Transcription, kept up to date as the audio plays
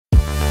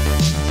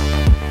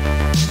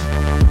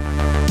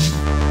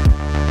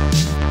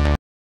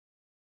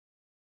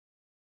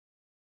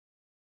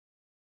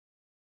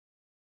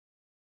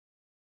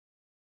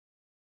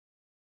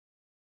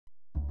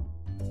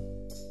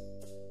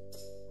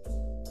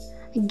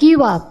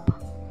give up,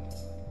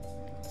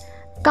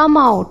 come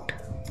out,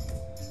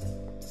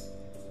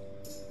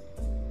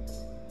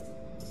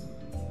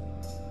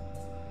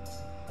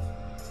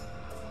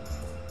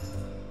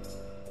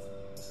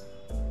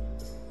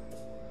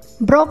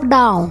 broke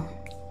down,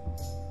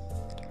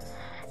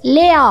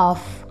 lay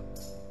off,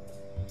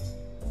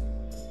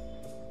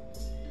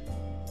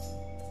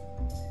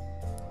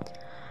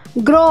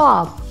 grow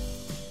up,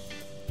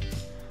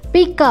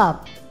 pick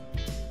up,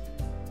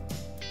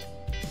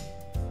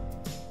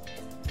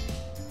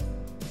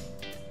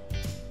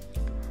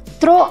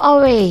 throw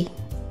away,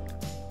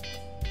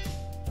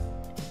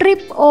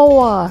 trip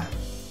over,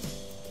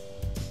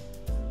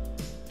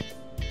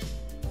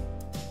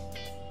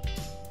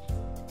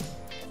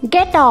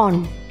 get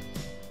on,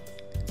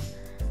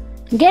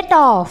 get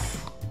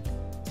off,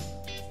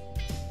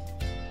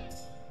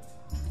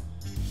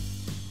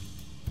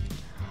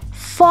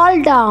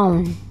 fall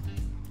down,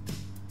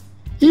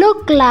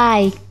 look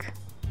like,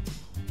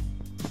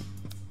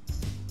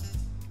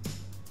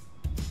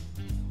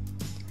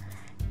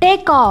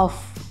 take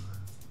off,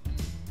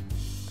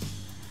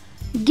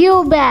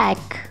 give back,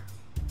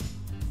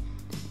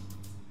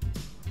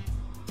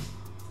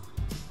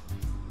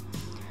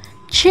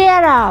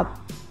 cheer up,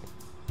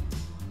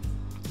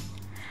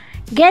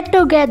 get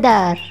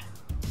together,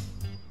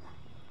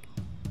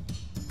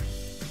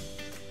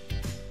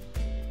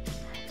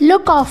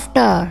 look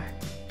after,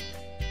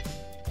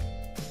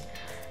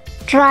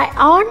 try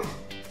on,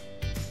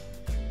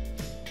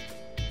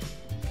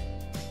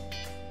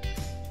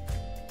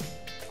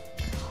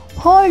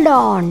 hold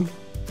on,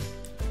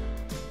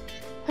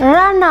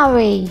 run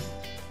away,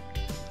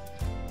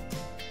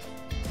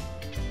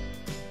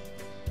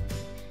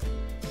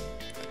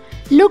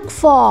 look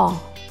for,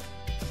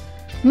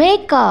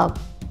 make up,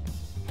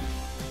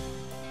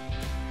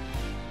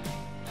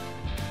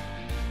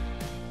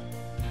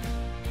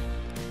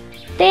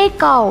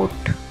 take out,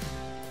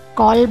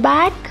 call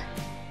back,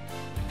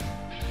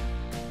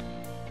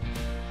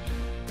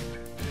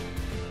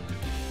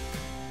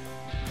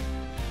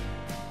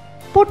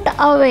 put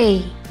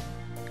away,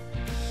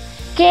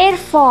 care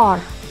for,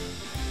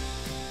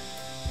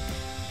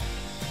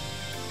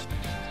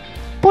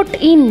 put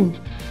in,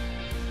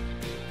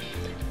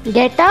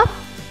 get up,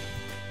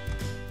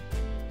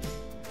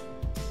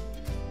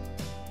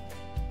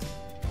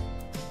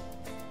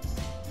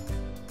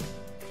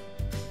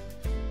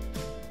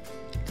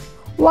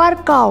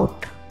 work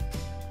out,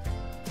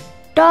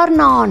 turn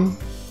on,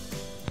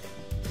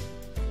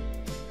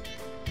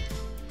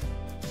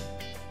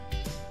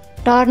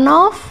 turn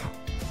off,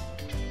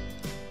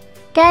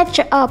 catch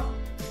up,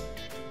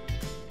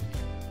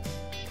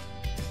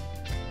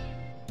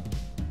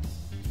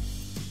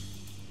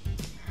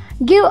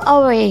 give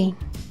away,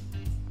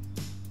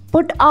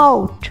 put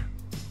out,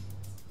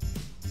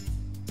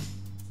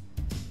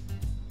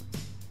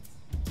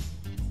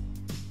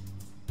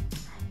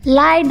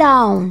 lie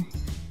down,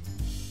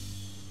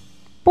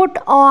 put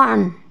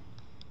on,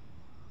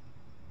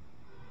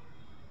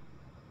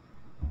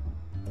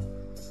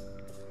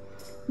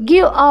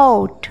 give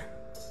out,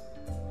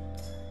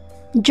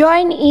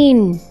 join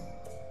in,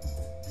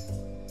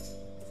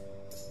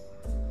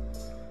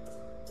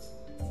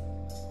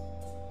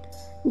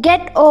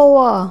 get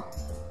over,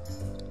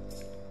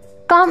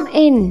 come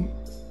in,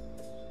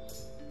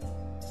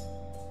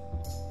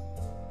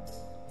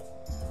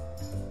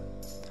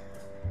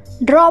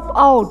 drop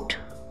out,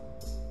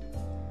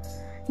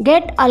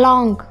 get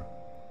along,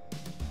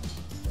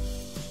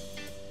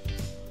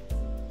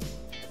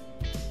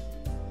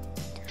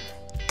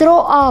 throw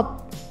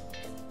up,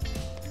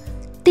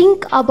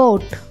 think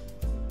about,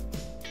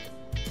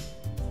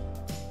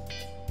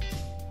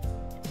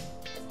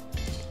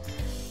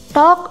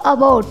 talk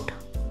about,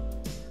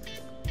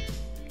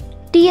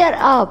 tear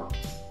up,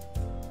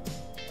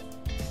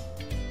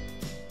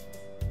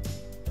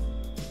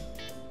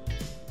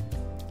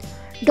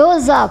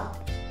 doze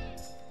up,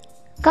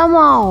 come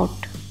out.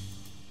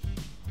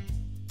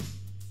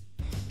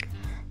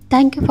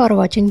 Thank you for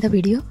watching the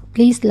video.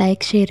 Please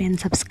like, share and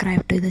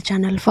subscribe to the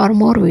channel for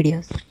more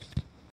videos.